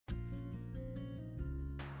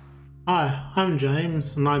Hi, I'm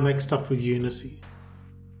James and I make stuff with Unity.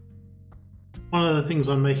 One of the things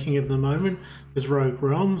I'm making at the moment is Rogue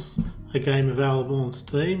Realms, a game available on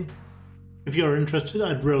Steam. If you're interested,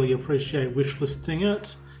 I'd really appreciate wishlisting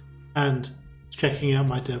it and checking out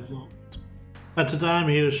my devlogs. But today I'm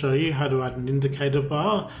here to show you how to add an indicator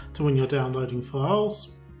bar to when you're downloading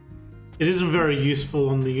files. It isn't very useful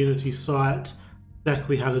on the Unity site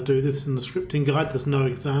exactly how to do this in the scripting guide. There's no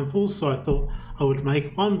examples, so I thought I would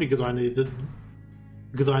make one because I needed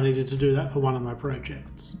to do that for one of my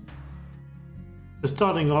projects. So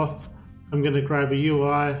starting off, I'm going to grab a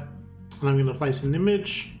UI and I'm going to place an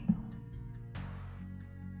image.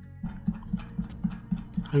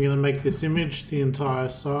 I'm going to make this image the entire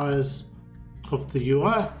size of the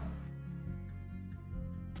UI.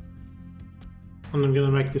 And I'm going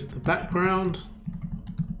to make this the background.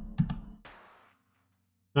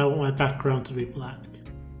 I want my background to be black.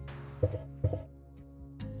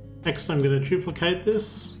 Next, I'm going to duplicate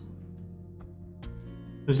this.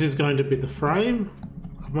 This is going to be the frame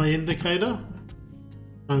of my indicator.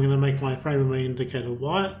 I'm going to make my frame of my indicator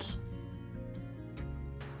white.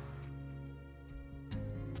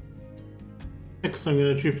 Next, I'm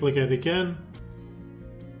going to duplicate again.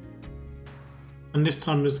 And this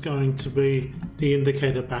time it's going to be the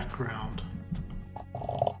indicator background.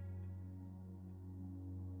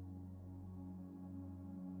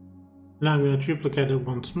 Now I'm going to duplicate it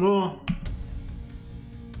once more.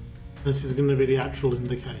 This is going to be the actual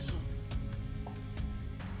indicator.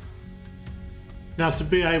 Now to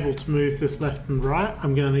be able to move this left and right,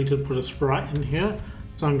 I'm going to need to put a sprite in here.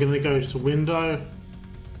 So I'm going to go to Window,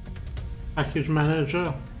 Package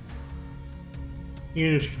Manager,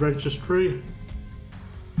 Unity Registry,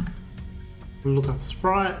 and look up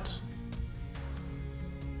Sprite.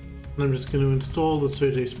 And I'm just going to install the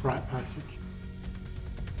 2D Sprite package.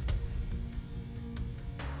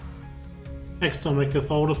 Next, I'll make a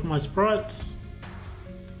folder for my sprites.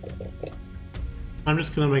 I'm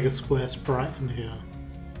just going to make a square sprite in here.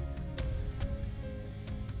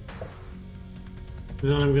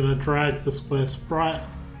 And then I'm going to drag the square sprite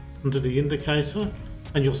onto the indicator,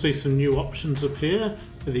 and you'll see some new options appear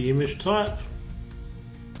for the image type.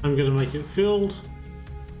 I'm going to make it filled.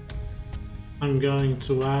 I'm going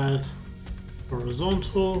to add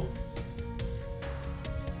horizontal.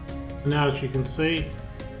 And now, as you can see,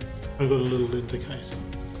 I've got a little indicator. So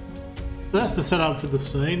that's the setup for the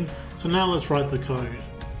scene. So now let's write the code.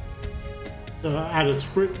 Add a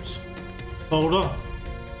script folder.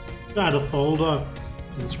 Add a folder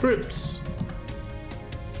for the scripts.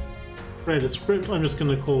 Create a script. I'm just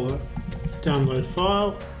going to call it download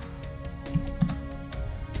file.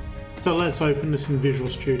 So let's open this in Visual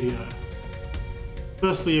Studio.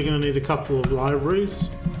 Firstly, you're going to need a couple of libraries.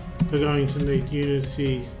 You're going to need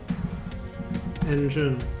Unity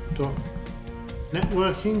Engine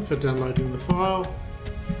networking for downloading the file,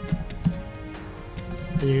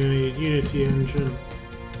 and you're going to need Unity Engine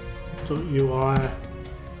 .ui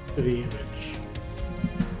for the image.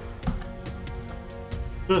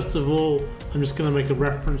 First of all, I'm just going to make a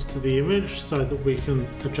reference to the image so that we can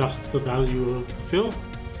adjust the value of the fill.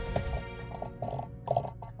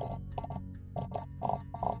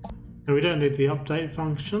 And we don't need the update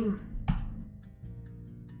function.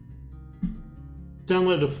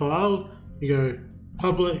 Download a file, you go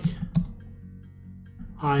public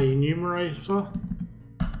enumerator,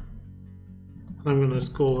 and I'm going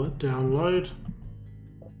to call it download,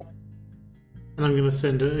 and I'm going to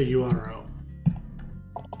send it a URL.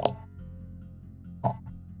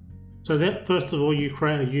 So that first of all, you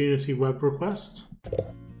create a Unity web request.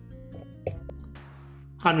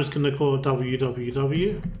 I'm just going to call it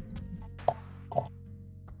www,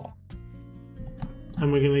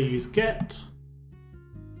 and we're going to use get.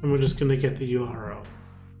 And we're just going to get the URL.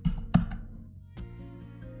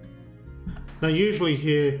 Now usually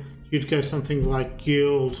here you'd go something like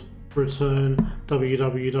yield return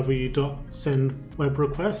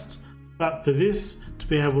www.sendWebRequest, but for this to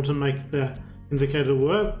be able to make the indicator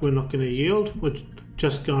work, we're not going to yield, we're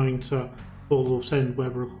just going to call send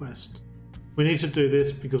web request. We need to do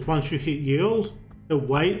this because once you hit yield, it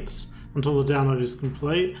waits until the download is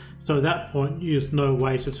complete, so at that point you use no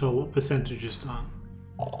way to tell what percentage is done.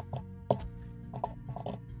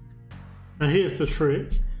 Now here's the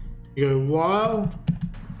trick. You go while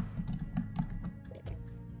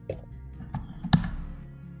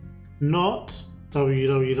not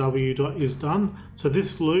www.isDone. So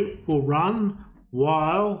this loop will run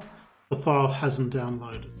while the file hasn't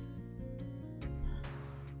downloaded.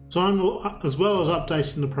 So as well as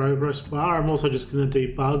updating the progress bar, I'm also just going to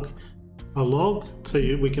debug a log so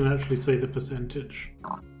we can actually see the percentage.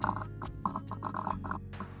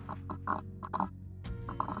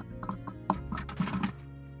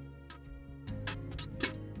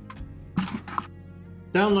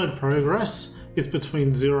 Download progress is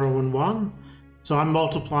between 0 and 1, so I'm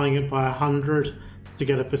multiplying it by 100 to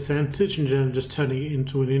get a percentage and then just turning it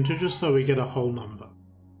into an integer so we get a whole number.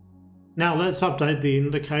 Now let's update the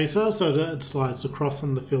indicator so that it slides across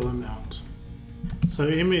on the fill amount. So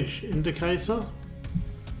image indicator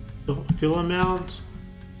dot fill amount,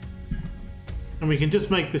 and we can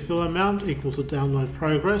just make the fill amount equal to download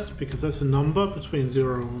progress because that's a number between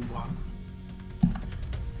 0 and 1.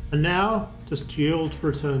 And now just yield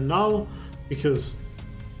return null because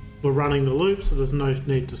we're running the loop, so there's no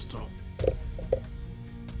need to stop.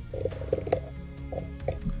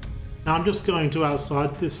 Now I'm just going to,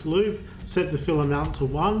 outside this loop, set the fill amount to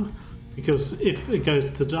 1 because if it goes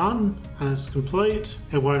to done and it's complete,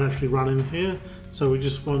 it won't actually run in here. So we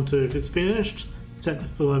just want to, if it's finished, set the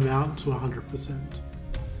fill amount to 100%.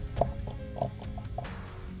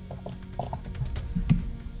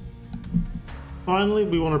 Finally,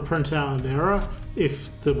 we want to print out an error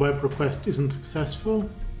if the web request isn't successful.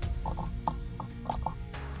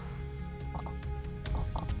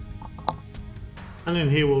 And then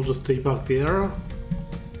here we'll just debug the error.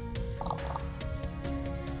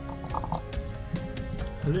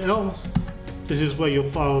 And else, this is where your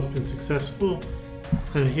file has been successful.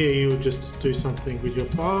 And here you would just do something with your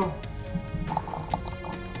file.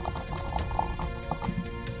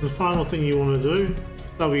 And the final thing you want to do is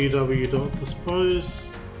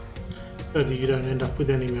www.dispose so that you don't end up with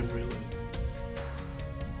any memory leak.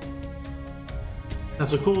 Now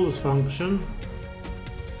to call this function,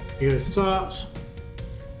 you go start,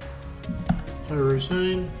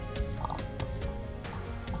 routine,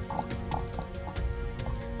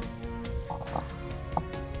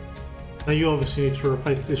 now you obviously need to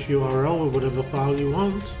replace this URL with whatever file you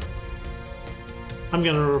want. I'm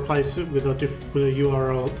going to replace it with a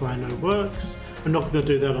URL that I know works. I'm not going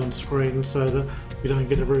to do that on screen so that we don't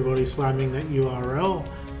get everybody slamming that URL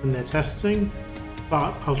when they're testing,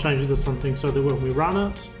 but I'll change it to something so that when we run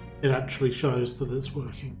it, it actually shows that it's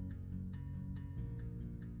working.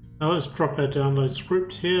 Now let's drop our download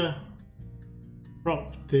script here,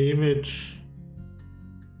 drop the image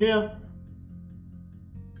here.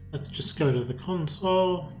 Let's just go to the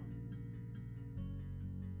console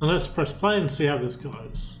and let's press play and see how this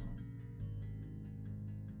goes.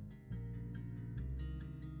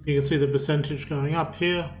 You can see the percentage going up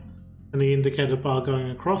here and the indicator bar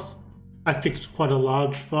going across. I've picked quite a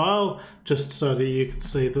large file just so that you can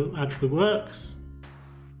see that it actually works.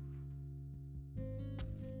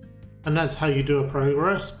 And that's how you do a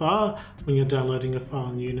progress bar when you're downloading a file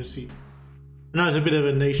in Unity. I know it's a bit of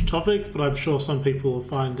a niche topic, but I'm sure some people will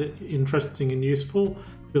find it interesting and useful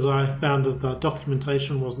because I found that the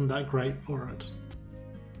documentation wasn't that great for it.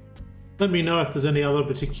 Let me know if there's any other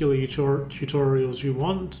particular tutorials you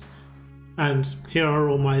want. And here are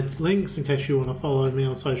all my links in case you want to follow me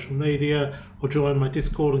on social media or join my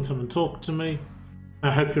Discord and come and talk to me.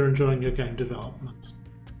 I hope you're enjoying your game development.